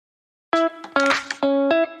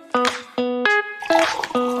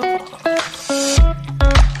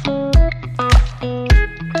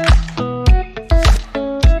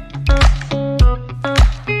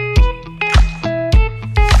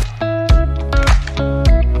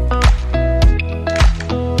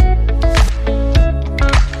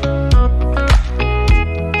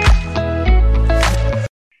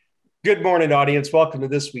Good morning, audience. Welcome to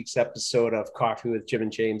this week's episode of Coffee with Jim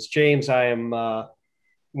and James. James, I am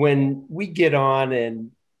when we get on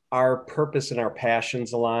and our purpose and our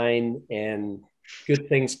passions align and good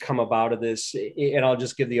things come about of this. And I'll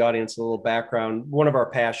just give the audience a little background. One of our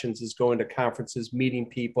passions is going to conferences, meeting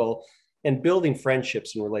people, and building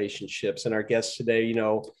friendships and relationships. And our guest today,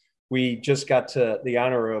 we just got to the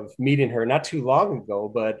honor of meeting her not too long ago,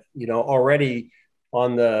 but already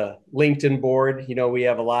on the LinkedIn board, we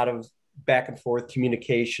have a lot of back and forth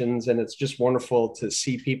communications, and it's just wonderful to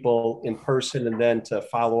see people in person and then to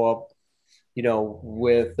follow up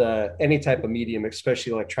with any type of medium,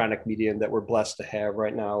 especially electronic medium that we're blessed to have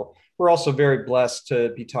right now. We're also very blessed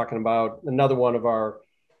to be talking about another one of our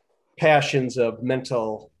passions of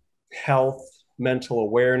mental health, mental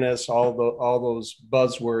awareness, all those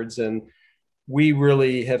buzzwords. And we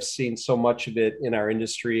really have seen so much of it in our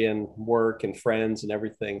industry and work and friends and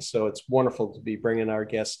everything. So it's wonderful to be bringing our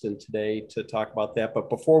guest in today to talk about that. But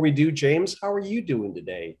before we do, James, how are you doing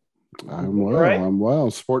today? I'm All well. right. I'm well.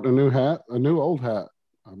 Sporting a new hat, a new old hat.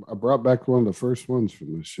 I brought back one of the first ones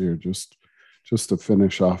from this year, just to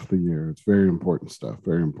finish off the year. It's very important stuff.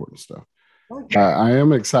 Very important stuff. Okay. I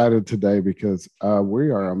am excited today because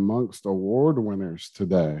we are amongst award winners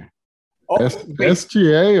today. Oh, wait.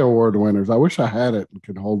 SGA award winners. I wish I had it and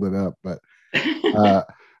could hold it up, but uh,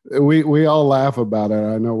 we all laugh about it.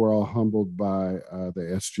 I know we're all humbled by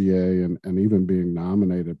the SGA and even being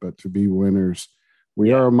nominated, but to be winners,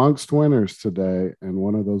 we Yeah. are amongst winners today, and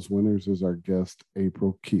one of those winners is our guest,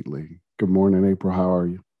 April Keatley. Good morning, April. How are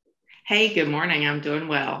you? Hey, good morning. I'm doing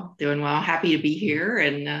well. Doing well. Happy to be here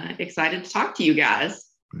and excited to talk to you guys.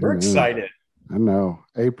 We're Amen. excited. I know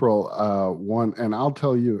April won, and I'll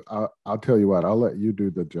tell you what. I'll let you do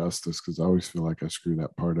the justice because I always feel like I screw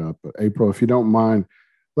that part up. But April, if you don't mind,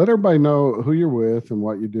 let everybody know who you're with and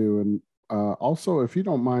what you do, and also if you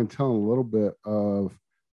don't mind telling a little bit of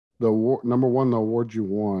the award, number one, the award you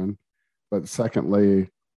won, but secondly,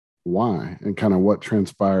 why and kind of what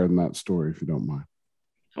transpired in that story, if you don't mind.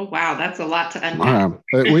 Oh, wow. That's a lot to unpack.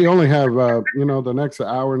 We only have the next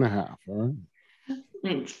hour and a half. All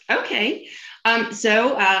right. Okay.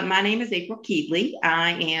 My name is April Keatley.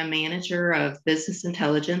 I am manager of business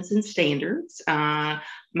intelligence and standards.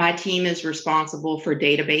 My team is responsible for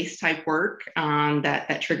database type work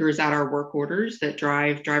that triggers out our work orders that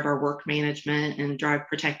drive our work management and drive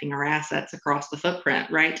protecting our assets across the footprint.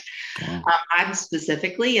 Right. Wow. I'm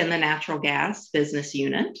specifically in the natural gas business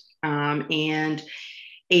unit,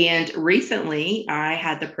 and recently, I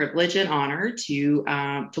had the privilege and honor to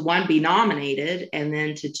one, be nominated, and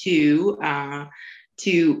then to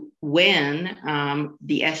win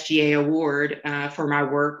the SGA award for my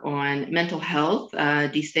work on mental health,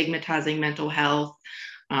 destigmatizing mental health,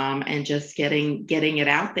 and just getting it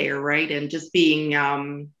out there, right? And just being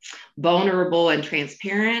vulnerable and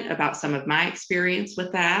transparent about some of my experience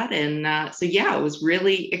with that. And so, yeah, I was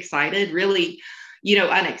really excited, really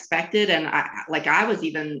unexpected. And I was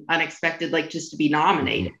even unexpected, like just to be Mm-hmm.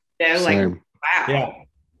 nominated, like, Same. wow. Yeah.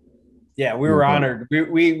 Yeah. We No were doubt. honored.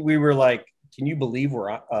 We were like, can you believe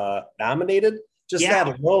we're nominated? Just that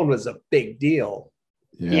Yeah. alone was a big deal.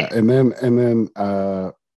 Yeah, Yeah. and then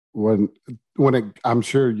when I'm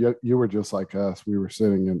sure you were just like us. We were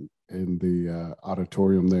sitting in the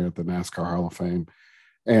auditorium there at the NASCAR Hall of Fame,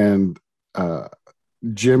 and uh,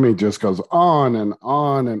 Jimmy just goes on and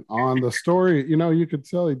on and on. The story, you could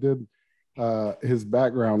tell he did his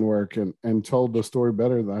background work and told the story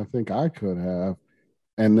better than I think I could have.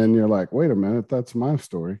 And then you're like, wait a minute, that's my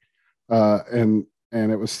story. And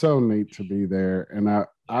it was so neat to be there. And I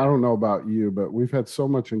don't know about you, but we've had so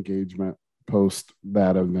much engagement post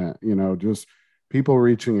that event, just people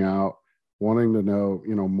reaching out, wanting to know,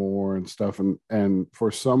 more and stuff. And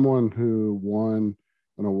for someone who won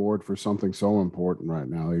an award for something so important right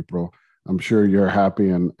now, April, I'm sure you're happy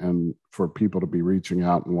and for people to be reaching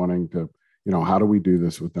out and wanting to, how do we do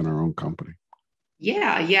this within our own company?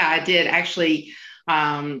 Yeah, I did actually.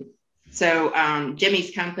 Um,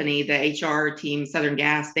 Jimmy's company, the HR team, Southern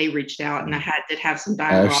Gas, they reached out, and I did have some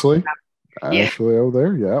dialogue. Ashley, Yeah, Ashley over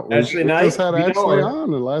there. Yeah, Ashley we just Knight, had we know Ashley her.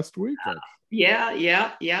 on last week. Actually.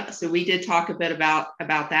 yeah. So we did talk a bit about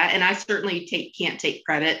that, and I certainly can't take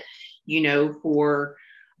credit, for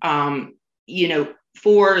um,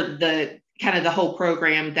 for the kind of the whole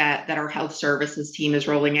program that our health services team is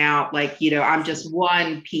rolling out. Like, I'm just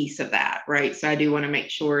one piece of that, right? So I do want to make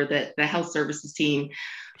sure that the health services team,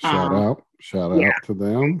 um, Shout yeah, out to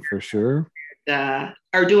them for sure.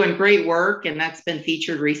 are doing great work, and that's been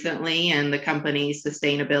featured recently in the company's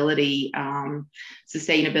sustainability um,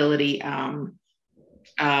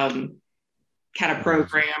 kind of What is it?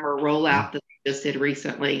 program or Yeah. rollout that just did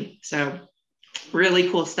recently. So really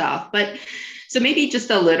cool stuff. But so maybe just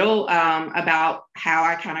a little about how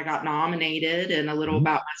I kind of got nominated and a little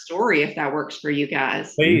about my story, if that works for you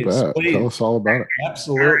guys. Please. Tell us all about it.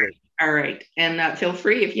 Absolutely. All right. And feel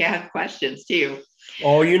free if you have questions too.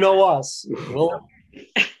 Oh, you know us.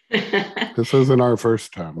 This isn't our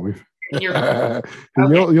first time.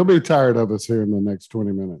 You'll be tired of us here in the next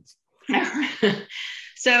 20 minutes.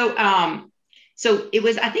 So it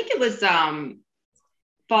was, I think it was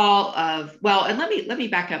fall of, well, and let me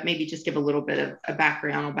back up, maybe just give a little bit of a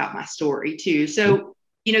background about my story too. So,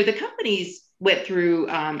 the companies went through,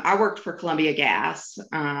 I worked for Columbia Gas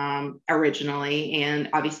originally, and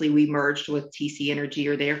obviously we merged with TC Energy,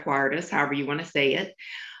 or they acquired us, however you want to say it.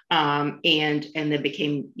 And then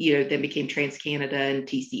became TransCanada and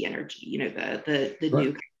TC Energy, the right.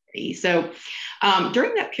 New company. So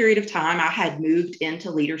during that period of time, I had moved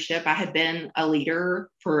into leadership. I had been a leader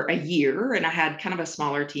for a year, and I had kind of a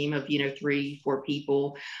smaller team of 3-4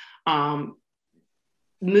 people.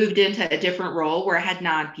 Moved into a different role where I had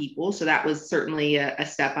 9 people, so that was certainly a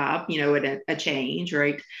step up, and a change,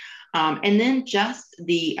 right? And then just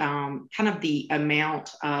the kind of the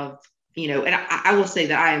amount of and I will say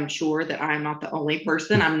that I am sure that I am not the only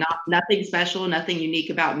person. I'm nothing special, nothing unique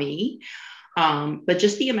about me. But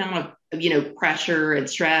just the amount of, pressure and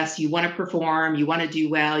stress. You want to perform, you want to do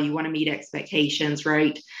well, you want to meet expectations,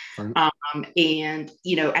 right? And,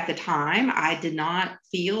 at the time, I did not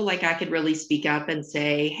feel like I could really speak up and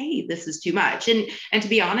say, hey, this is too much. And to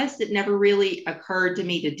be honest, it never really occurred to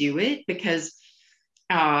me to do it because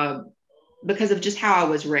of just how I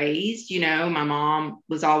was raised. My mom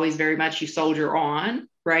was always very much, you soldier on,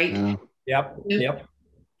 right? Yeah. Yep.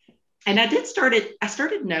 And I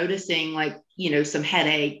started noticing some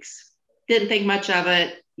headaches, didn't think much of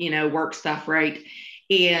it, work stuff, right?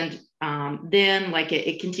 And then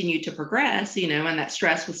it continued to progress, and that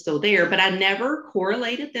stress was still there, but I never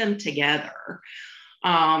correlated them together.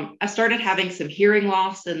 I started having some hearing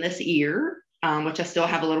loss in this ear, which I still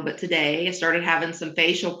have a little bit today. I started having some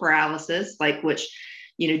facial paralysis, which,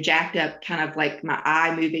 jacked up kind of like my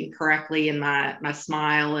eye moving correctly and my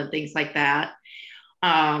smile and things like that.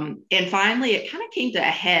 And finally, it kind of came to a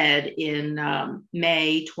head in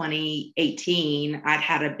May 2018. I'd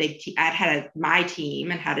had my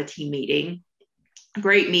team and had a team meeting,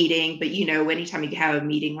 great meeting, but anytime you have a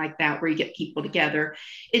meeting like that where you get people together,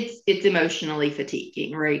 it's emotionally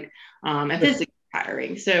fatiguing, right? And physically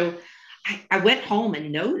tiring. So I went home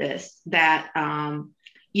and noticed that,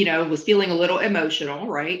 was feeling a little emotional,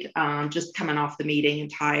 right? Just coming off the meeting and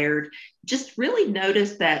tired, just really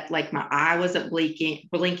noticed that my eye wasn't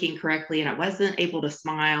blinking correctly and I wasn't able to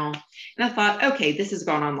smile. And I thought, okay, this has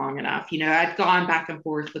gone on long enough. I'd gone back and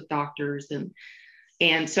forth with doctors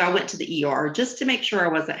and so I went to the ER just to make sure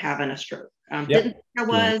I wasn't having a stroke. Didn't think I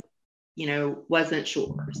was, wasn't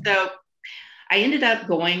sure. So I ended up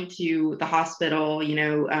going to the hospital,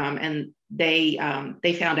 and they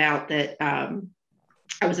found out that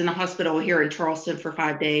I was in the hospital here in Charleston for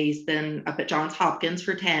 5 days, then up at Johns Hopkins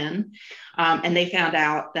for 10. And they found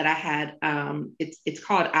out that I had, it's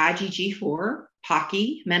called IgG4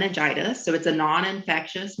 Pocky meningitis. So it's a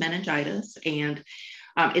non-infectious meningitis, and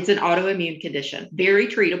it's an autoimmune condition, very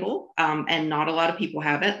treatable, and not a lot of people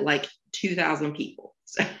have it, 2,000 people.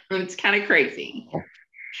 So it's kind of crazy.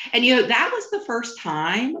 And, that was the first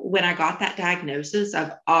time when I got that diagnosis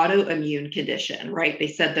of autoimmune condition, right? They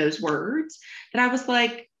said those words that I was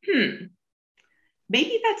like,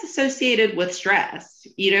 maybe that's associated with stress.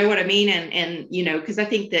 You know what I mean? And because I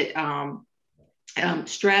think that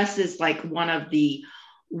stress is one of the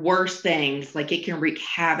worst things. It can wreak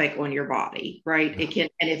havoc on your body, right? It can.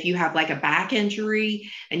 And if you have a back injury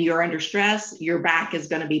and you're under stress, your back is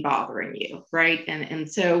going to be bothering you, right? And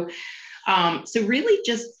so really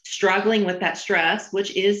just struggling with that stress,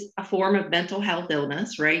 which is a form of mental health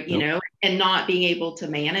illness, right? And not being able to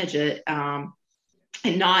manage it,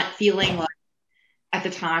 and not feeling like at the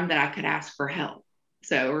time that I could ask for help.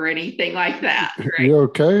 So, or anything like that. Right? You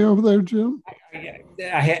okay over there, Jim? It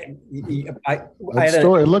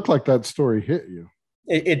looked like that story hit you.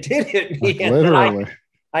 It did hit me. Literally.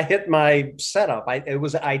 I hit my setup. It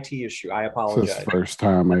was an IT issue. I apologize. It's his first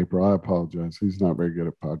time, April. I apologize. He's not very good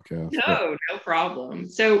at podcasts. No problem.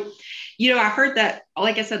 So, I heard that,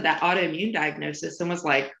 like I said, that autoimmune diagnosis, and was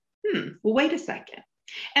like, well, wait a second.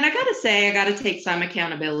 And I got to say, I got to take some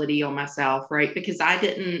accountability on myself, right? Because I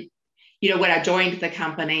didn't, when I joined the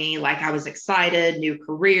company, I was excited, new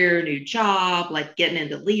career, new job, getting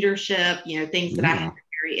into leadership, things that I had been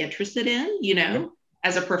very interested in,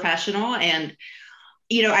 as a professional. And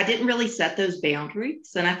I didn't really set those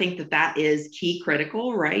boundaries. And I think that that is key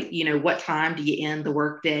critical, right? What time do you end the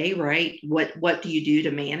workday, right? What do you do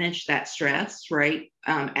to manage that stress, right?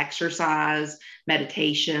 Exercise,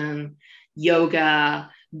 meditation, yoga,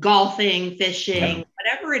 golfing, fishing,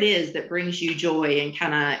 whatever it is that brings you joy and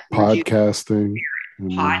kind of podcasting,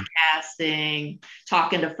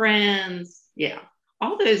 talking to friends. Yeah.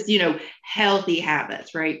 All those, healthy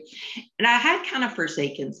habits, right? And I had kind of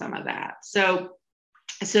forsaken some of that. So,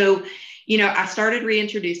 I started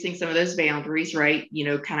reintroducing some of those boundaries, right?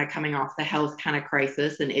 Kind of coming off the health kind of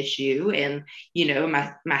crisis and issue. And,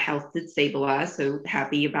 my health did stabilize. So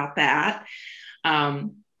happy about that.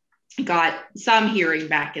 Got some hearing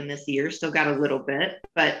back in this year, still got a little bit,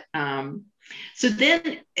 but so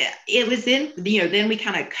then it was then we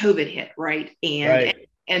kind of COVID hit, right?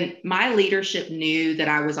 And my leadership knew that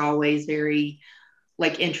I was always very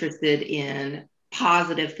interested in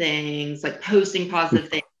positive things, like posting positive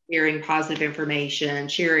things, sharing positive information,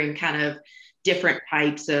 sharing kind of different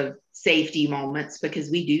types of safety moments, because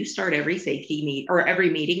we do start every every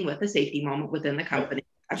meeting with a safety moment within the company.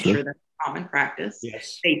 I'm sure that's common practice.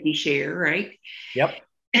 Yes. Safety share, right? Yep.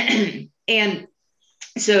 And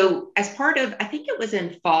so as part of, I think it was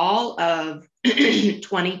in fall of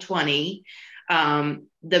 2020,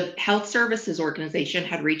 the health services organization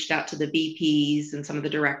had reached out to the VPs and some of the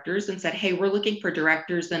directors and said, hey, we're looking for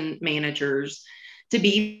directors and managers to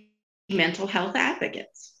be mental health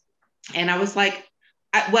advocates. And I was like,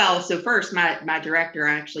 so first my director,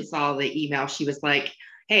 I actually saw the email. She was like,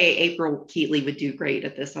 hey, April Keatley would do great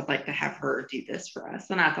at this. I'd like to have her do this for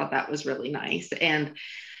us. And I thought that was really nice. And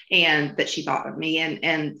that she thought of me.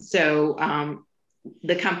 And so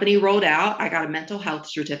the company rolled out. I got a mental health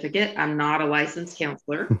certificate. I'm not a licensed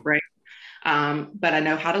counselor, right? But I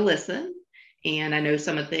know how to listen, and I know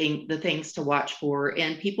some of the things to watch for,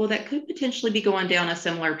 and people that could potentially be going down a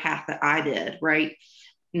similar path that I did, right?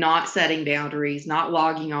 Not setting boundaries, not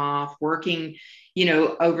logging off, working,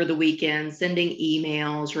 over the weekend, sending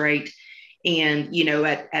emails, right? And,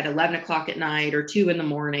 at 11 o'clock at night or 2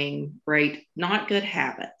 a.m, right? Not good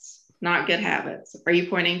habits. Are you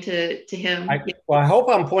pointing to him? I hope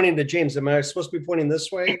I'm pointing to James. Am I supposed to be pointing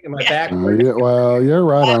this way? Am I backward? Yeah, well, you're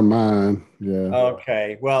right on mine. Yeah.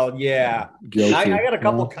 Okay. Well, yeah. I got a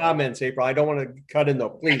couple comments, April. I don't want to cut in though.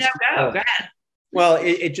 Please. Go ahead. Well,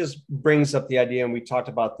 it just brings up the idea, and we talked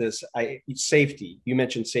about this. Safety. You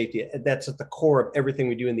mentioned safety. That's at the core of everything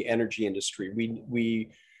we do in the energy industry.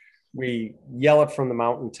 We yell it from the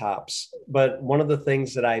mountaintops. But one of the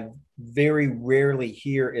things that I very rarely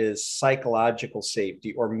hear is psychological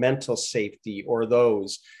safety or mental safety or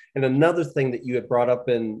those. And another thing that you had brought up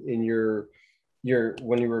in your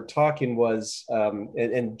when you were talking was,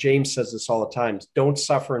 and James says this all the time, don't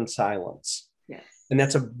suffer in silence. Yes. And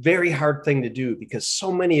that's a very hard thing to do, because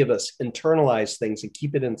so many of us internalize things and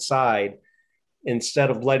keep it inside instead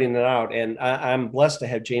of letting it out. And I'm blessed to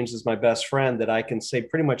have James as my best friend, that I can say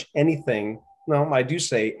pretty much anything. No, I do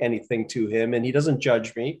say anything to him, and he doesn't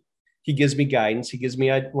judge me. He gives me guidance. He gives me,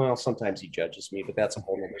 sometimes he judges me, but that's a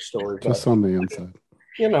whole other story. Just on the inside.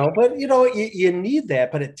 But you need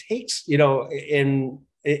that, but it takes, and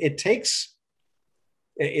it takes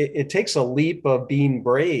a leap of being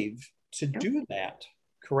brave to do that.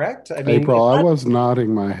 Correct? I mean, April, I was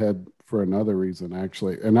nodding my head for another reason,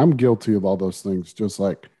 actually. And I'm guilty of all those things, just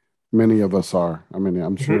like many of us are. I mean,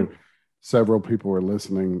 I'm sure several people were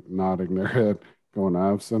listening, nodding their head, going,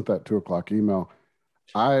 I've sent that 2:00 email.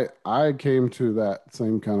 I came to that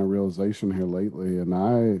same kind of realization here lately, and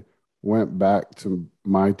I went back to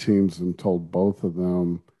my teams and told both of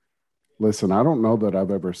them, listen, I don't know that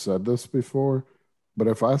I've ever said this before, but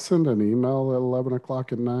if I send an email at 11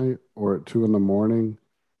 o'clock at night or at 2 a.m,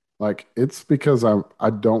 it's because I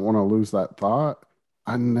don't want to lose that thought.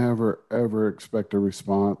 I never, ever expect a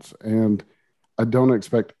response. And I don't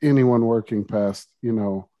expect anyone working past,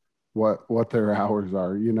 what their hours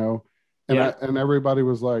are, And and everybody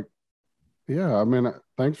was like, yeah, I mean,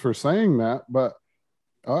 thanks for saying that, but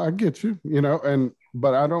I get you,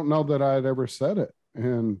 but I don't know that I'd ever said it.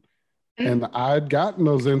 And I'd gotten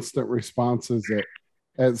those instant responses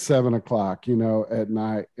at 7 o'clock, at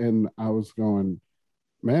night. And I was going,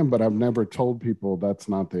 man, but I've never told people that's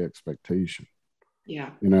not the expectation.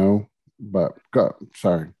 Yeah. But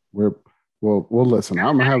sorry, we'll listen.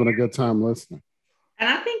 I'm having a good time listening. And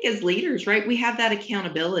I think as leaders, right, we have that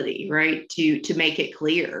accountability, right, to make it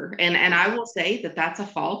clear. And I will say that that's a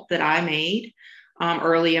fault that I made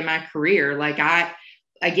early in my career.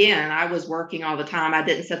 again, I was working all the time. I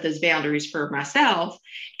didn't set those boundaries for myself.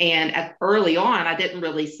 And early on, I didn't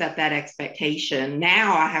really set that expectation.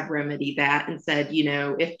 Now I have remedied that and said,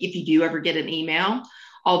 if you do ever get an email,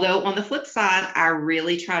 although on the flip side, I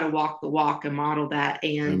really try to walk the walk and model that.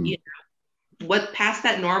 And, what past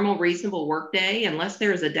that normal, reasonable workday, unless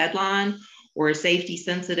there is a deadline or a safety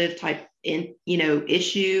sensitive type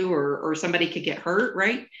issue or somebody could get hurt,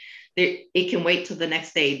 right? It can wait till the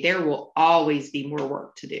next day. There will always be more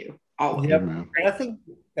work to do. Always. Yep. And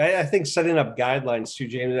I think setting up guidelines too,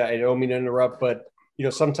 James, I don't mean to interrupt, but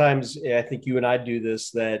sometimes I think you and I do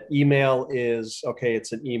this, that email is, okay,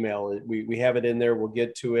 it's an email. We have it in there. We'll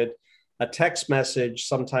get to it. A text message,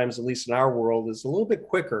 sometimes, at least in our world, is a little bit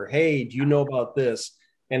quicker. Hey, do you know about this?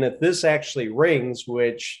 And if this actually rings,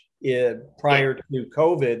 which prior to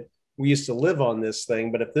COVID, we used to live on this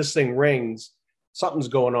thing, but if this thing rings, something's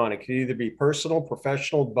going on. It could either be personal,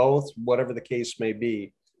 professional, both, whatever the case may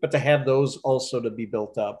be, but to have those also to be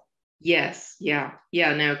built up. Yes. Yeah.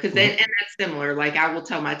 Yeah. No, because and that's similar. Like I will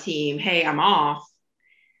tell my team, hey, I'm off,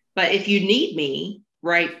 but if you need me,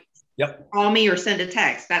 right, call me or send a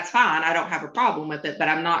text. That's fine. I don't have a problem with it, but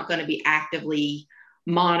I'm not going to be actively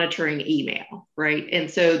monitoring email. Right. And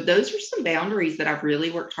so those are some boundaries that I've really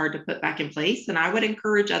worked hard to put back in place. And I would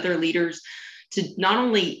encourage other leaders to not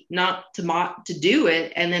only to do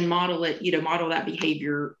it and then model it, model that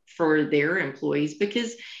behavior for their employees,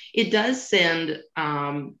 because it does send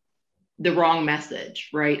the wrong message,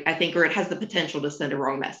 right? I think, or it has the potential to send a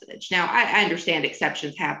wrong message. Now, I understand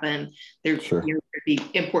exceptions happen. There's could be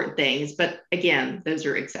important things, but again, those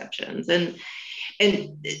are exceptions. And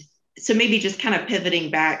so maybe just kind of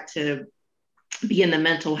pivoting back to being the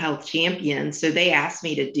mental health champion. So they asked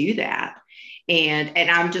me to do that. And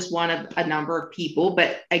I'm just one of a number of people,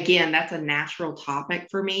 but again, that's a natural topic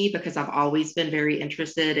for me because I've always been very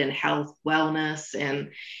interested in health, wellness,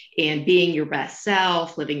 and being your best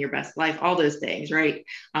self, living your best life, all those things, right?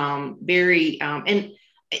 And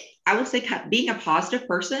I would say being a positive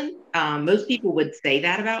person. Most people would say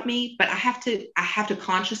that about me, but I have to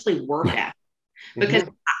consciously work at it because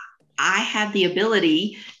I have the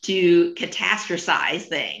ability to catastrophize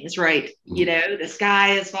things, right? The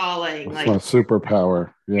sky is falling. It's my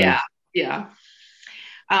superpower. Yeah.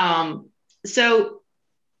 So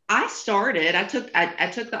I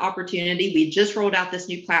took the opportunity. We just rolled out this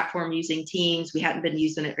new platform using Teams. We hadn't been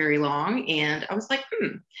using it very long. And I was like,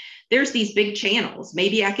 there's these big channels.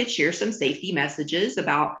 Maybe I could share some safety messages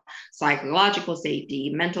about psychological safety,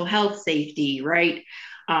 mental health safety, right?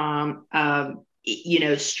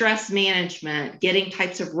 Stress management, getting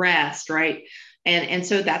types of rest, right? And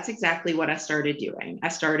so that's exactly what I started doing. I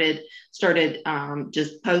started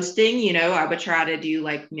just posting, I would try to do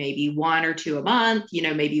like maybe 1 or 2 a month,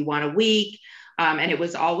 maybe 1 a week. And it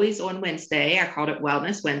was always on Wednesday. I called it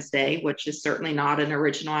Wellness Wednesday, which is certainly not an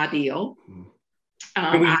original ideal.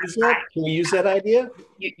 Can we use that? Can we use that idea?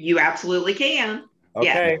 You absolutely can.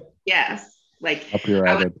 Okay. Yes. Like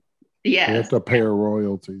copyrighted. Yes. You have to pay our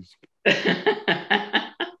royalties.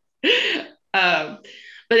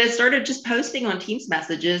 But I started just posting on Teams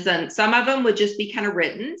messages, and some of them would just be kind of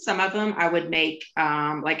written. Some of them I would make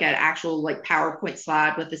like an actual like PowerPoint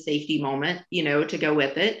slide with a safety moment, to go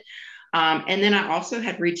with it. And then I also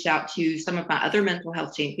had reached out to some of my other mental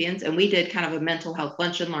health champions, and we did kind of a mental health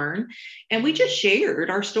lunch and learn, and we just shared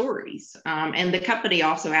our stories. And the company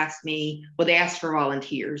also asked me, they asked for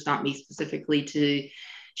volunteers, not me specifically, to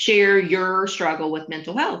share your struggle with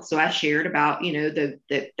mental health. So I shared about,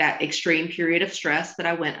 that extreme period of stress that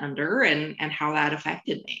I went under and how that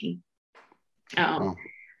affected me.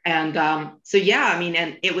 So yeah, I mean,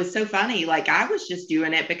 and it was so funny. Like I was just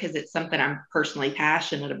doing it because it's something I'm personally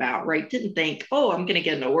passionate about, right? Didn't think, I'm going to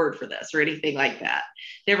get an award for this or anything like that.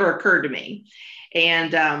 Never occurred to me.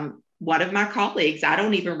 And one of my colleagues, I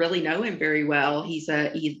don't even really know him very well. He's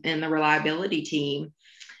in the reliability team.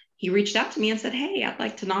 He reached out to me and said, hey, I'd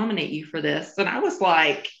like to nominate you for this. And I was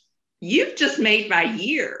like, you've just made my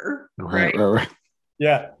year. Right.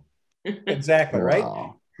 Yeah, exactly. Right.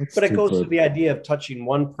 Wow. But it goes to the idea of touching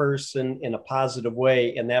one person in a positive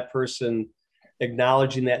way, and that person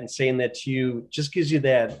acknowledging that and saying that to you just gives you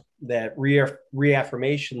that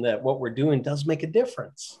reaffirmation that what we're doing does make a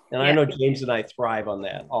difference. And I know James and I thrive on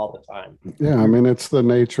that all the time. Yeah. I mean, it's the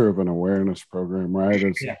nature of an awareness program,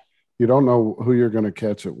 right? You don't know who you're going to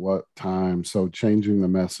catch at what time. So changing the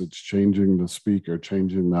message, changing the speaker,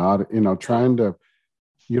 changing the audio,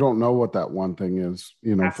 you don't know what that one thing is,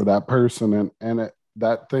 for that person. And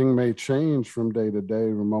that thing may change from day to day,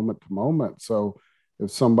 from moment to moment. So if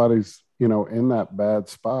somebody's, in that bad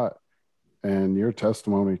spot and your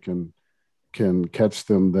testimony can catch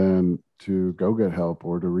them then to go get help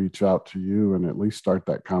or to reach out to you and at least start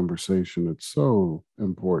that conversation. It's so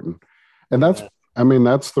important. And that's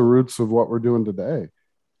the roots of what we're doing today.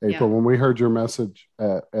 April, when we heard your message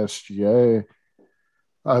at SGA,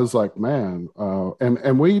 I was like, man,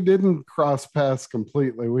 and we didn't cross paths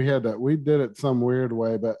completely. We did it some weird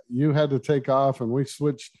way, but you had to take off and we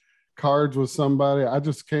switched cards with somebody. I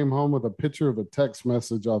just came home with a picture of a text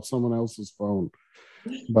message off someone else's phone,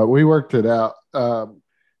 but we worked it out.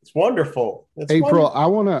 It's wonderful. April,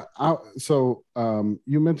 wonderful.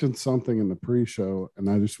 You mentioned something in the pre-show and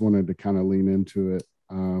I just wanted to kind of lean into it.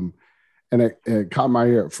 And it caught my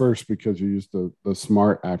ear at first because you used the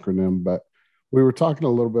SMART acronym, but we were talking a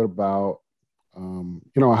little bit about,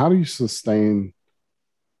 how do you sustain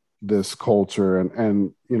this culture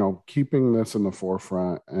and keeping this in the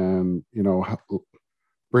forefront and,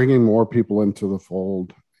 bringing more people into the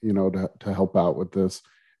fold, to help out with this.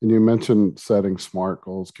 And you mentioned setting SMART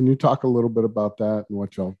goals. Can you talk a little bit about that and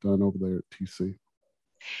what y'all have done over there at TC?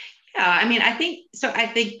 Yeah, I mean, I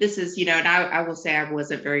think this is, and I will say I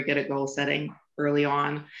wasn't very good at goal setting early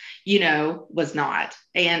on, was not.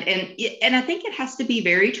 And I think it has to be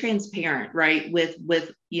very transparent, right? With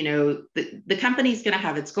the company's going to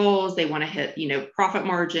have its goals. They want to hit, profit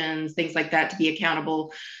margins, things like that, to be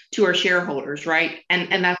accountable to our shareholders, right?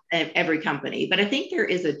 And that's every company. But I think there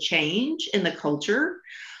is a change in the culture.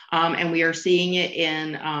 And we are seeing it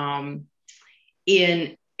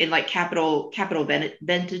in like capital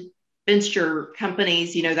venture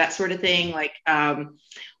companies, that sort of thing, like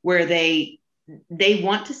where they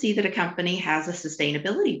want to see that a company has a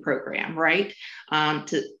sustainability program, right?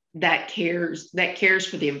 That cares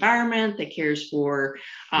for the environment, that cares for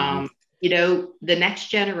the next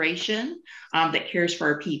generation, that cares for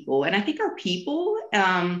our people. And I think our people,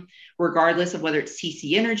 regardless of whether it's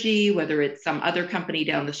TC Energy, whether it's some other company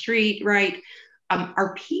down the street, right?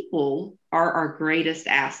 Our people are our greatest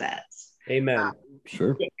assets. Amen.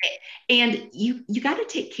 Sure. And you got to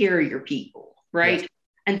take care of your people, right? Yes.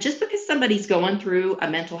 And just because somebody's going through a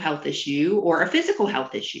mental health issue or a physical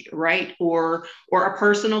health issue, right? Or a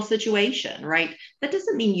personal situation, right? That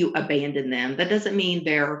doesn't mean you abandon them. That doesn't mean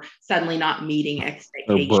they're suddenly not meeting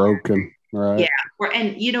expectations. They're broken, right? Yeah.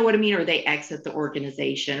 And you know what I mean? Or they exit the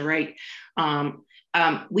organization, right?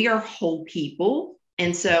 We are whole people.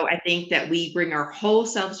 And so I think that we bring our whole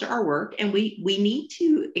selves to our work, and we need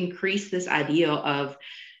to increase this idea of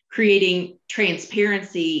creating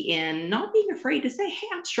transparency in not being afraid to say, hey,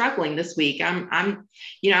 I'm struggling this week. I'm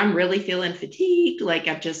really feeling fatigued. Like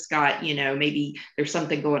I've just got, maybe there's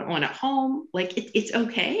something going on at home. Like it's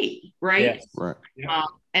okay. Right. Yes. Right.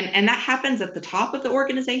 And that happens at the top of the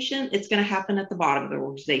organization. It's going to happen at the bottom of the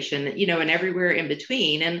organization, and everywhere in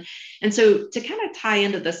between. And so to kind of tie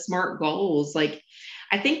into the SMART goals, like,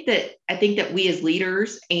 I think that we as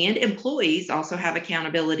leaders and employees also have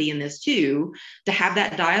accountability in this too, to have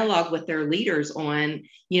that dialogue with their leaders on,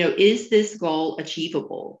 is this goal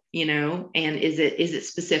achievable, and is it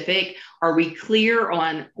specific? Are we clear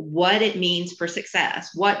on what it means for success?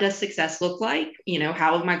 What does success look like?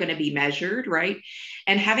 How am I going to be measured, right?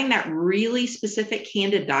 And having that really specific,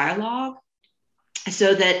 candid dialogue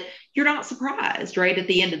so that you're not surprised, right, at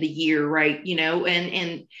the end of the year, right,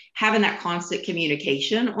 and having that constant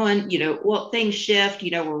communication on, things shift,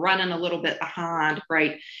 we're running a little bit behind,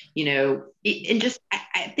 right, and just,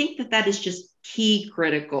 I think that is just key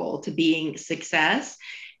critical to being success,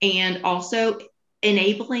 and also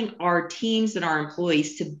enabling our teams and our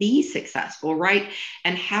employees to be successful, right,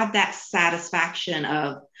 and have that satisfaction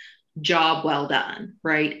of job well done,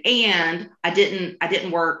 right? And I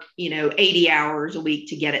didn't work 80 hours a week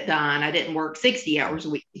to get it done. I didn't work 60 hours a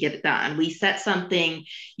week to get it done. We set something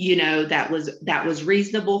that was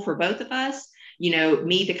reasonable for both of us,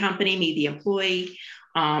 me the company, me the employee,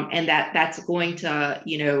 and that's going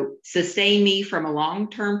to sustain me from a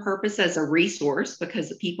long-term purpose as a resource,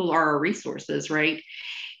 because people are our resources, right?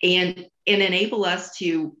 And enable us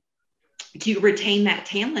to retain that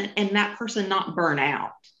talent and that person not burn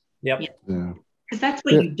out. Yep. Yeah. Because that's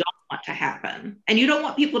what you don't want to happen. And you don't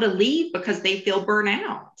want people to leave because they feel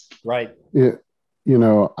burnout. Right. Yeah.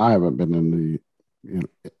 I haven't been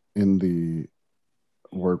in the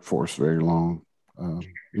workforce very long. I'm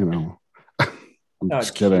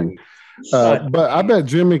just kidding. But I bet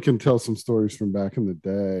Jimmy can tell some stories from back in the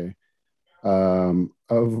day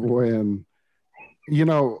of when,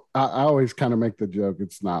 I always kind of make the joke.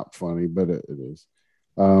 It's not funny, but it is.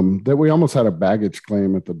 That we almost had a baggage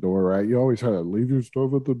claim at the door, right? You always had to leave your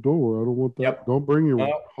stuff at the door. I don't want that. Yep. Don't bring your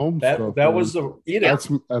home stuff. That was the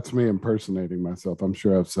that's me impersonating myself. I'm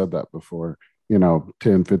sure I've said that before,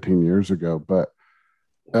 10, 15 years ago, but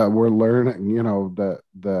we're learning,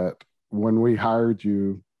 that when we hired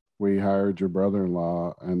you, we hired your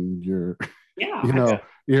brother-in-law and your, Yeah. you know,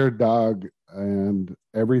 your dog and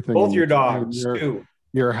everything. Both your dogs too.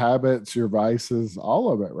 Your habits, your vices,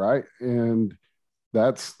 all of it, right? And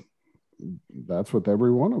that's with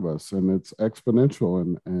every one of us, and it's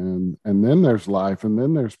exponential. And then there's life, and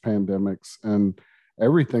then there's pandemics and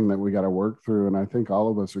everything that we got to work through. And I think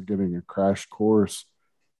all of us are getting a crash course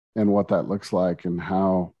in what that looks like and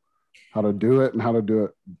how to do it and how to do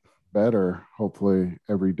it better, hopefully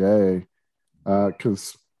every day.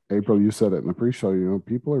 Because April, you said it in the pre-show,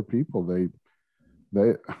 people are people. They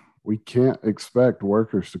we can't expect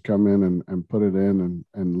workers to come in and put it in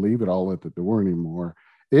and leave it all at the door anymore.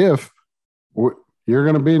 If you're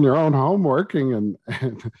going to be in your own home working and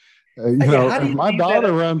my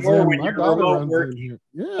daughter runs in. My daughter runs in here.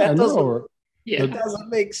 Yeah, I know. It doesn't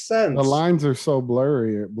make sense. The lines are so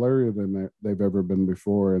blurrier than they've ever been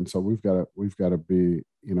before, and so we've got to be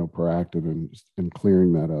proactive in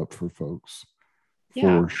clearing that up for folks,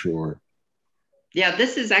 for sure. Yeah,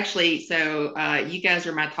 this is actually, so you guys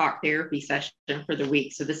are my talk therapy session for the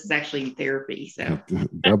week. So this is actually therapy. So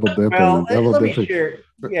double dipping. Well, let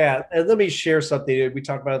me share something. We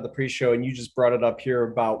talked about it in the pre-show, and you just brought it up here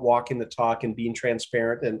about walking the talk and being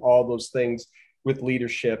transparent and all those things with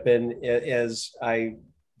leadership. And as I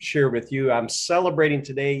share with you, I'm celebrating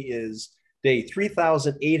today is day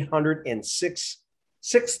 3,806,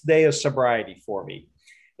 sixth day of sobriety for me.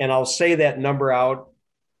 And I'll say that number out.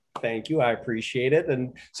 Thank you. I appreciate it.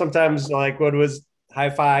 And sometimes, like, what was high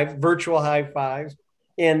five, virtual high fives.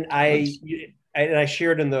 And I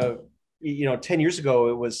shared in the, 10 years ago,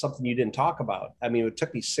 it was something you didn't talk about. I mean, it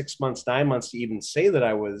took me 6 months, 9 months to even say that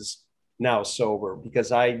I was now sober, because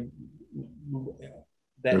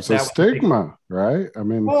there's a stigma, right? I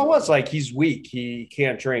mean, well, it was like, he's weak. He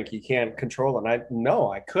can't drink. He can't control it. And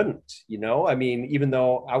I couldn't, I mean, even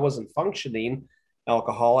though I wasn't functioning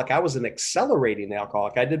alcoholic, I was an accelerating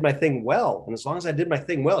alcoholic. I did my thing well. And as long as I did my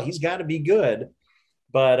thing well, he's got to be good.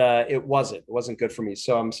 But it wasn't good for me.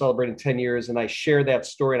 So I'm celebrating 10 years, and I share that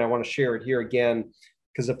story, and I want to share it here again,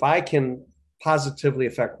 because if I can positively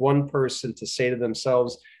affect one person to say to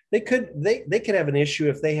themselves, they could have an issue.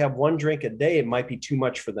 If they have one drink a day, it might be too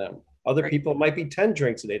much for them. Other people, it might be 10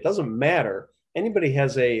 drinks a day. It doesn't matter. Anybody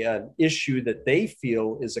has an issue that they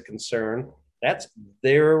feel is a concern. That's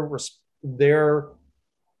their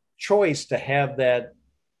choice to have that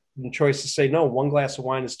choice to say, no, one glass of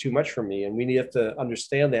wine is too much for me. And we have to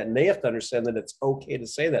understand that. And they have to understand that it's okay to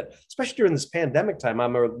say that, especially during this pandemic time.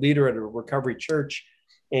 I'm a leader at a recovery church,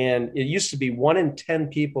 and it used to be 1 in 10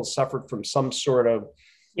 people suffered from some sort of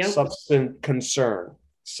substance concern,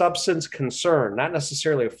 not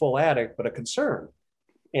necessarily a full addict, but a concern.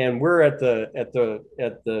 And we're at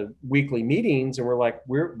the weekly meetings, and we're like,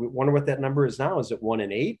 we wonder what that number is now. Is it 1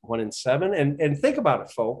 in 8, 1 in 7? And think about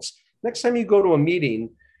it, folks. Next time you go to a meeting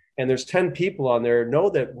and there's 10 people on there, know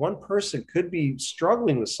that one person could be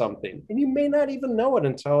struggling with something, and you may not even know it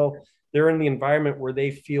until they're in the environment where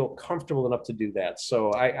they feel comfortable enough to do that.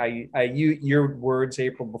 So your words,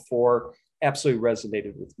 April, before absolutely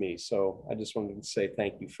resonated with me. So I just wanted to say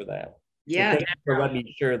thank you for that. Yeah, so thank you for letting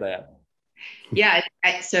me share that. Yeah.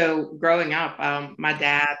 So growing up, my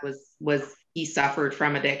dad he suffered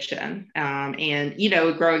from addiction. And,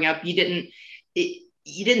 growing up, you didn't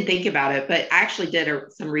think about it, but I actually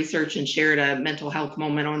did some research and shared a mental health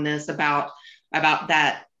moment on this about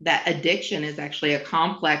that addiction is actually a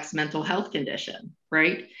complex mental health condition,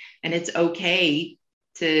 right? And it's okay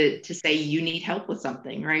to say you need help with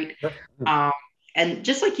something, right? Sure. And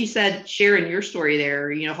just like you said, sharing your story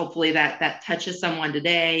there, hopefully that touches someone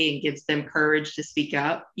today and gives them courage to speak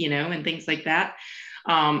up, and things like that.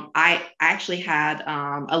 I actually had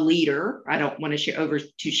a leader. I don't want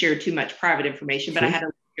to share too much private information, but I had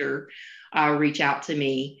a leader reach out to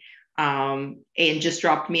me and just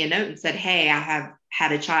dropped me a note and said, "Hey, I have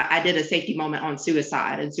had a child. I did a safety moment on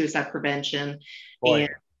suicide and suicide prevention." Boy.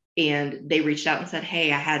 And they reached out and said,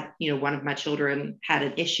 "Hey, I had, one of my children had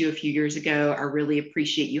an issue a few years ago. I really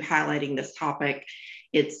appreciate you highlighting this topic.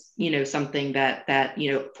 It's, something that,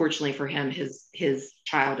 fortunately for him, his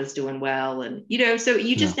child is doing well." And, so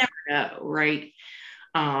you just never know. Right.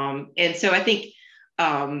 And so I think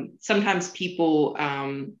sometimes people,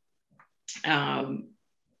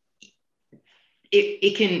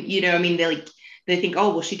 it can, they think, oh,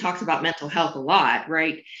 well, she talks about mental health a lot.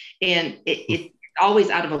 Right. And it's always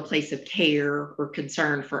out of a place of care or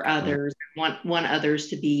concern for others, want others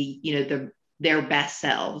to be, their best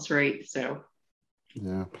selves. Right. So.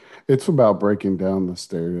 Yeah, it's about breaking down the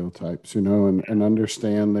stereotypes, and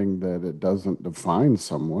understanding that it doesn't define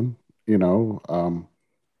someone,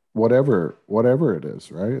 whatever it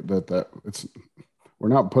is, right? That it's we're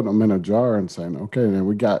not putting them in a jar and saying, okay, then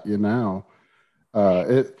we got you now.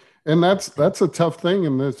 It and that's a tough thing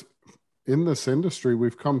in this industry.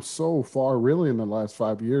 We've come so far really in the last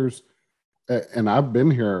 5 years, and I've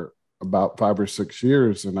been here about 5 or 6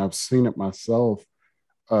 years, and I've seen it myself.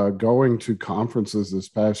 Going to conferences this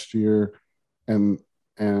past year, and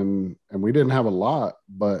we didn't have a lot,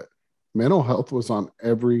 but mental health was on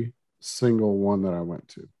every single one that I went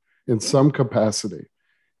to in some capacity,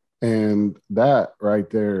 and that right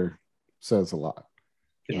there says a lot.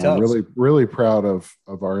 I'm really proud of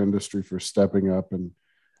our industry for stepping up and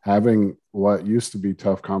having what used to be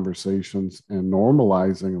tough conversations and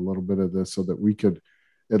normalizing a little bit of this so that we could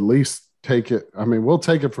at least take it. I mean, we'll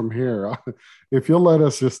take it from here. If you'll let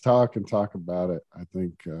us just talk about it, I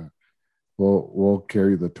think we'll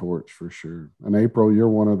carry the torch for sure. And April, you're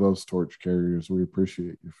one of those torch carriers. We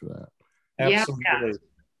appreciate you for that. Absolutely.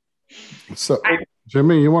 Yeah. So,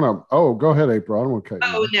 Jimmy, you want to? Oh, go ahead, April. I don't want to cut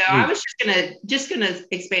you. Oh no, I was just gonna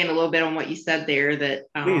expand a little bit on what you said there. That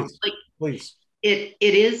please. It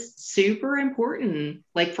is super important,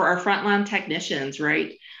 like for our frontline technicians,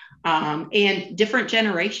 right? And different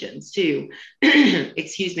generations too.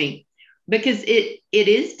 Excuse me, because it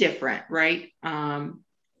is different, right? I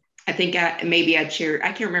think I'd shared.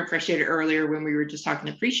 I can't remember if I shared it earlier when we were just talking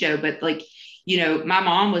the pre-show, but like, my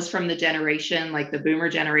mom was from the generation, like the boomer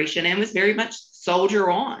generation, and was very much soldier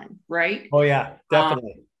on, right? Oh yeah,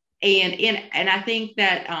 definitely. And I think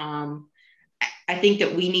that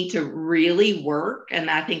we need to really work, and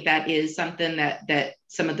I think that is something that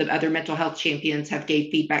some of the other mental health champions have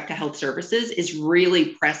gave feedback to health services, is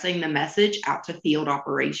really pressing the message out to field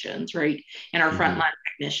operations, right? And our frontline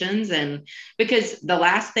technicians. And because the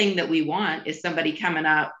last thing that we want is somebody coming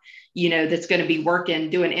up, that's going to be working,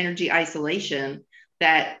 doing energy isolation,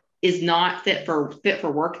 that is not fit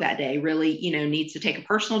for work that day, really, needs to take a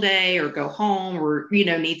personal day or go home, or,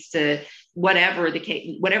 needs to, whatever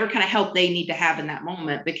kind of help they need to have in that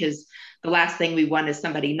moment. Because the last thing we want is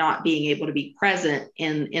somebody not being able to be present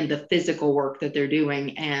in the physical work that they're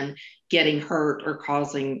doing and getting hurt or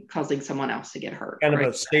causing someone else to get hurt. Kind of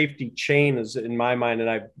a safety chain is in my mind, and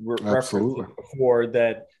I've referenced it before,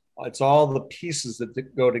 that it's all the pieces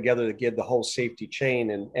that go together to give the whole safety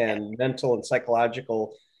chain, and mental and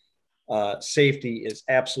psychological safety is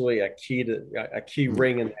absolutely a key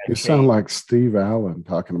ring in that You chain. sound like Steve Allen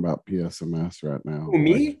talking about PSMS right now. Who,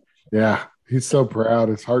 me? Like, yeah, he's so proud.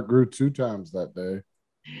 His heart grew 2 times that day.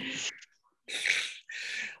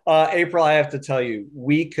 April, I have to tell you,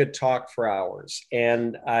 we could talk for hours,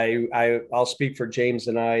 and I'll speak for James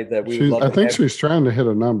and I that we would love. I think she's trying to hit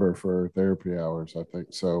a number for therapy hours. I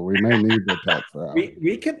think so. We may need to talk for hours.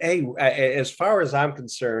 We could. Hey, as far as I'm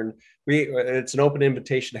concerned, it's an open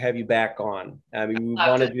invitation to have you back on. I mean, we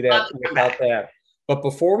want to do that without that. But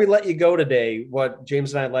before we let you go today, what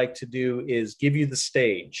James and I like to do is give you the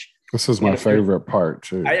stage. This is my favorite part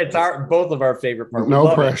too. It's both of our favorite parts.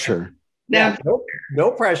 No pressure. Yeah,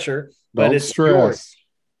 no pressure. Don't stress.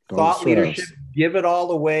 Thought leadership, give it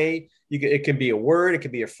all away. It can be a word, it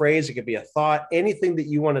could be a phrase, it could be a thought, anything that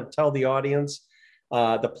you want to tell the audience.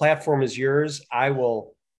 The platform is yours.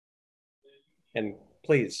 And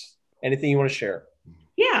please, anything you want to share.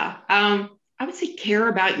 Yeah. I would say care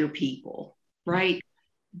about your people, right?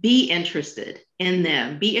 Be interested in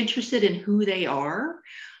them. Be interested in who they are.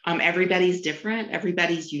 Everybody's different.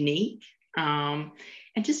 Everybody's unique.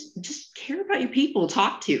 And just care about your people,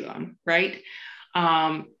 talk to them, right?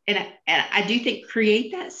 And I do think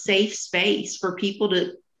create that safe space for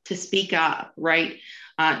people to speak up, right?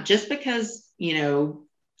 Just because,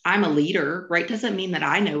 I'm a leader, right, doesn't mean that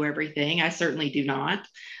I know everything. I certainly do not.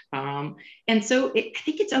 And so I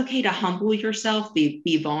think it's okay to humble yourself,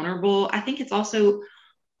 be vulnerable. I think it's also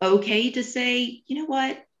okay to say, you know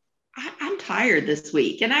what? I'm tired this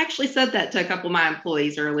week. And I actually said that to a couple of my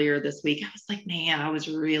employees earlier this week. I was like, man, I was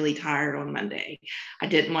really tired on Monday. I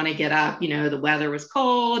didn't want to get up. The weather was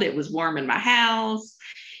cold. It was warm in my house.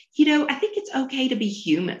 I think it's okay to be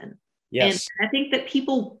human. Yes. And I think that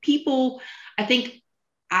people, I think,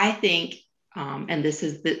 and this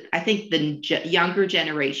is I think the younger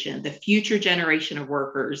generation, the future generation of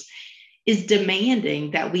workers is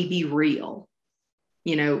demanding that we be real,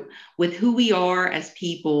 with who we are as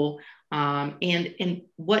people, and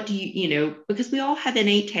what do because we all have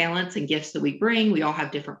innate talents and gifts that we bring. We all have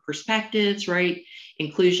different perspectives, right?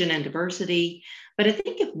 Inclusion and diversity. But I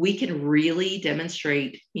think if we can really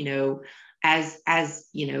demonstrate, as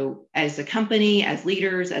a company, as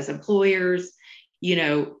leaders, as employers,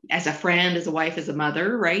 as a friend, as a wife, as a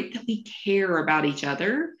mother, right, that we care about each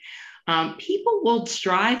other, people will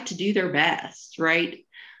strive to do their best, right?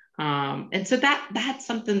 And so that's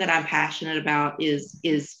something that I'm passionate about is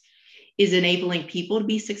enabling people to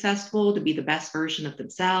be successful, to be the best version of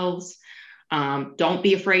themselves. Don't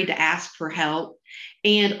be afraid to ask for help.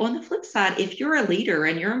 And on the flip side, if you're a leader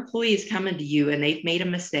and your employee is coming to you and they've made a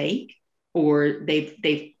mistake or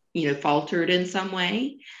they've faltered in some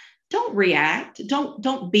way, don't react.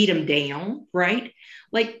 Don't beat them down, right?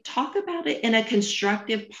 Like, talk about it in a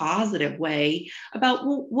constructive, positive way about,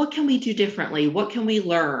 well, what can we do differently? What can we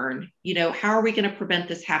learn? How are we going to prevent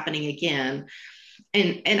this happening again?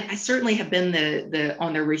 And I certainly have been the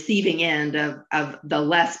on the receiving end of the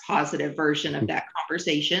less positive version of that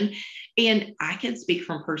conversation. And I can speak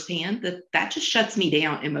from firsthand that just shuts me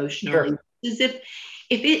down emotionally. Sure. As if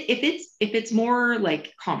it's more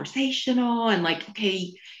like conversational and like,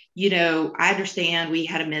 okay, I understand we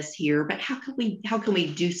had a miss here, but how can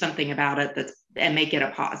we do something about it and make it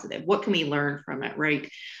a positive? What can we learn from it, right?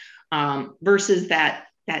 Versus that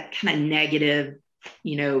kind of negative,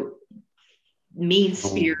 mean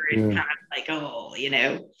spirit, kind of like,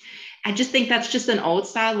 I just think that's just an old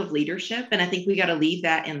style of leadership, and I think we got to leave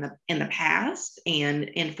that in the past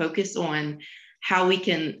and focus on how we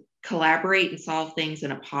can collaborate and solve things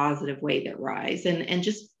in a positive way that rise, and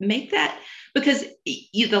just make that, because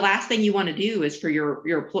the last thing you want to do is for your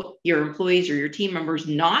employees or your team members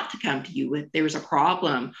not to come to you if there's a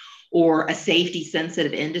problem or a safety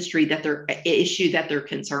sensitive industry issue that they're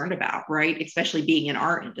concerned about, right? Especially being in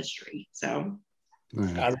our industry. So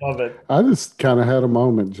I love it. I just kind of had a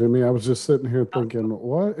moment, Jimmy. I was just sitting here thinking,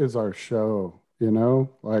 what is our show?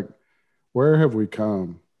 Like, where have we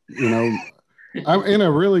come? I'm in a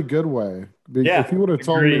really good way. If you would have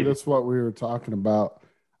told me that's what we were talking about,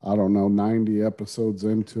 I don't know, 90 episodes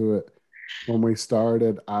into it when we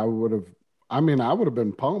started, I would have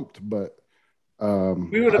been pumped, but I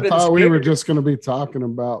thought we were just going to be talking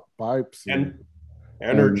about pipes and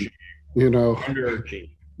energy,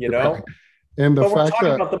 energy, Right. And the fact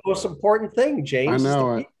that about the most important thing, James, I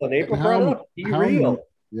know, and April brought up, be real.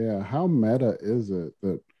 Yeah, how meta is it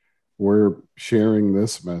that we're sharing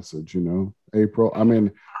this message? April. I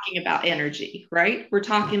mean, talking about energy, right? We're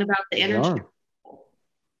talking about the energy.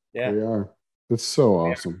 We are. It's so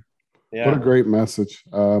awesome. Yeah. What a great message.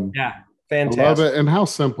 Fantastic. I love it. And how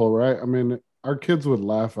simple, right? I mean, our kids would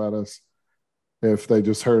laugh at us if they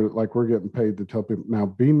just heard it, like we're getting paid to tell people, now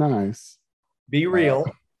be nice. Be real.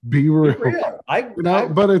 Be real.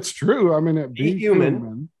 But it's true. I mean, be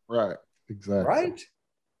human. Right. Exactly. Right.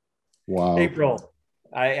 Wow. April,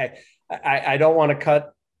 I don't want to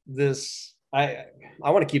cut this. I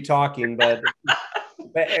want to keep talking, but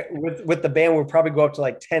with the band, we'll probably go up to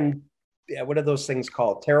like 10. What are those things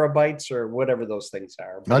called? Terabytes or whatever those things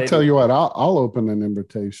are. I'll tell you what, I'll open an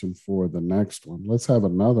invitation for the next one. Let's have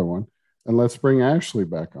another one, and let's bring Ashley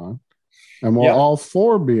back on, and we'll all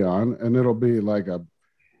four be on, and it'll be like a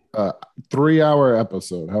 3-hour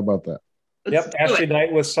episode. How about that? Ashley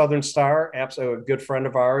Knight with Southern Star, absolutely a good friend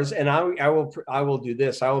of ours. And I will do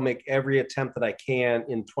this. I will make every attempt that I can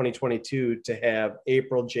in 2022 to have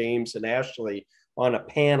April, James, and Ashley on a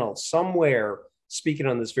panel somewhere speaking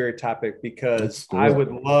on this very topic, because I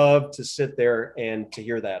would love to sit there and to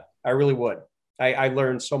hear that. I really would. I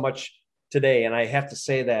learned so much today, and I have to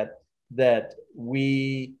say that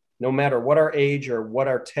we, no matter what our age or what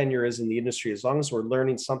our tenure is in the industry, as long as we're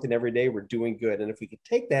learning something every day, we're doing good. And if we could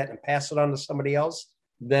take that and pass it on to somebody else,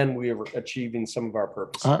 then we are achieving some of our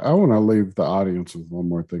purpose. I want to leave the audience with one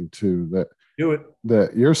more thing too, that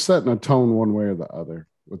you're setting a tone one way or the other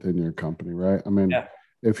within your company, right? I mean,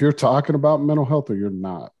 if you're talking about mental health or you're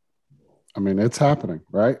not, I mean, it's happening,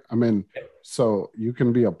 right? I mean, so you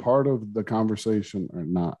can be a part of the conversation or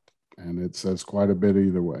not. And it says quite a bit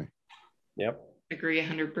either way. Yep. Agree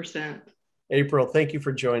 100%. April, thank you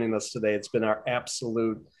for joining us today. It's been our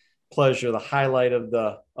absolute pleasure, the highlight of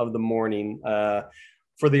the morning.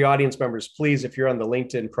 For the audience members, please, if you're on the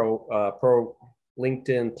LinkedIn Pro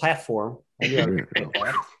LinkedIn platform,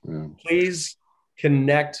 please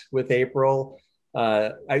connect with April.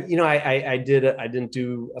 I didn't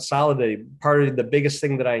do a solid day. Part of the biggest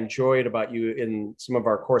thing that I enjoyed about you in some of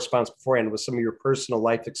our correspondence beforehand was some of your personal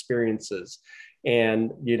life experiences.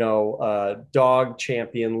 And, dog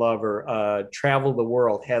champion lover, travel the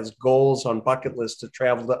world, has goals on bucket list to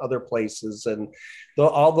travel to other places. And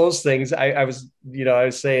all those things I was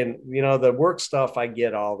saying, the work stuff, I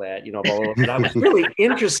get all that, but I was really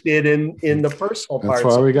interested in the personal part.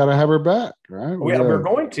 That's why we got to have her back, right? We're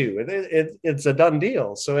going to, it's a done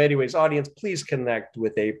deal. So anyways, audience, please connect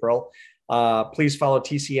with April. Please follow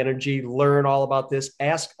TC Energy, learn all about this,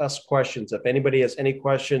 ask us questions. If anybody has any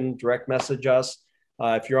question, direct message us.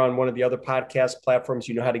 If you're on one of the other podcast platforms,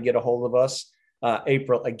 you know how to get a hold of us.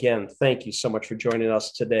 April, again, thank you so much for joining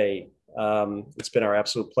us today. It's been our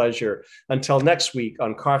absolute pleasure. Until next week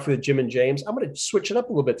on Coffee with Jim and James, I'm going to switch it up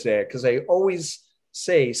a little bit today because I always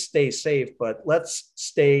say stay safe, but let's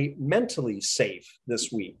stay mentally safe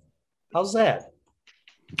this week. How's that?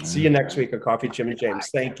 See you next week on Coffee with Jim and James.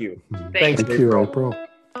 Thank you. Thank you, April.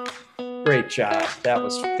 Great job. That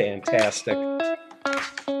was fantastic.